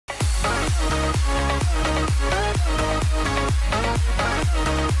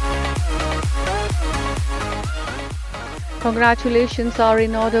Congratulations are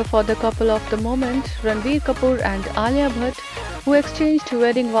in order for the couple of the moment, Ranbir Kapoor and Alia Bhatt, who exchanged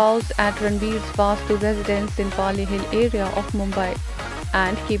wedding vows at Ranbir's Vastu residence in Pali Hill area of Mumbai.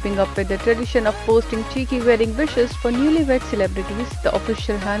 And keeping up with the tradition of posting cheeky wedding wishes for newlywed celebrities, the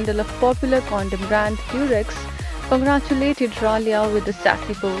official handle of popular condom brand Durex congratulated Alia with a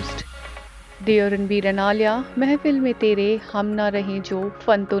sassy post. Dear Ranbir and Alia, महफिल में तेरे हम ना रहें जो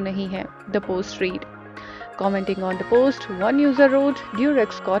fun तो नहीं है, the post read. Commenting on the post, one user wrote,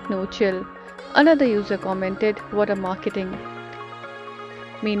 Durex got no chill. Another user commented, what a marketing.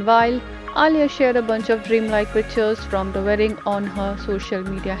 Meanwhile, Alia shared a bunch of dreamlike pictures from the wedding on her social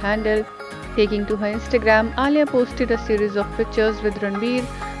media handle. Taking to her Instagram, Alia posted a series of pictures with Ranbir,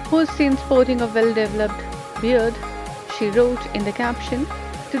 who is seen sporting a well-developed beard. She wrote in the caption,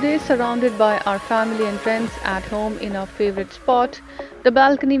 Today, surrounded by our family and friends at home in our favorite spot, the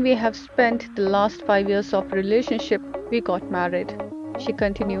balcony we have spent the last 5 years of relationship, we got married. She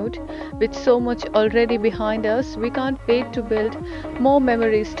continued, with so much already behind us, we can't wait to build more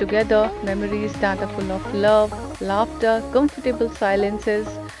memories together, memories that are full of love, laughter, comfortable silences,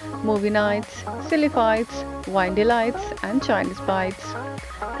 movie nights, silly fights, wine delights, and Chinese bites.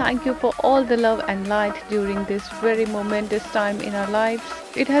 Thank you for all the love and light during this very momentous time in our lives.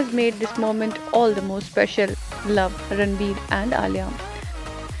 It has made this moment all the more special. Love, Ranbir and Alia.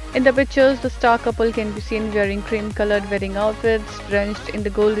 In the pictures, the star couple can be seen wearing cream-colored wedding outfits, drenched in the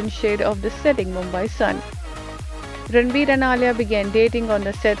golden shade of the setting Mumbai sun. Ranbir and Alia began dating on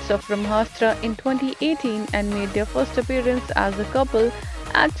the sets of Brahmastra in 2018 and made their first appearance as a couple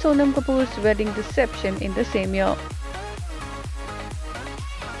at Sonam Kapoor's wedding reception in the same year.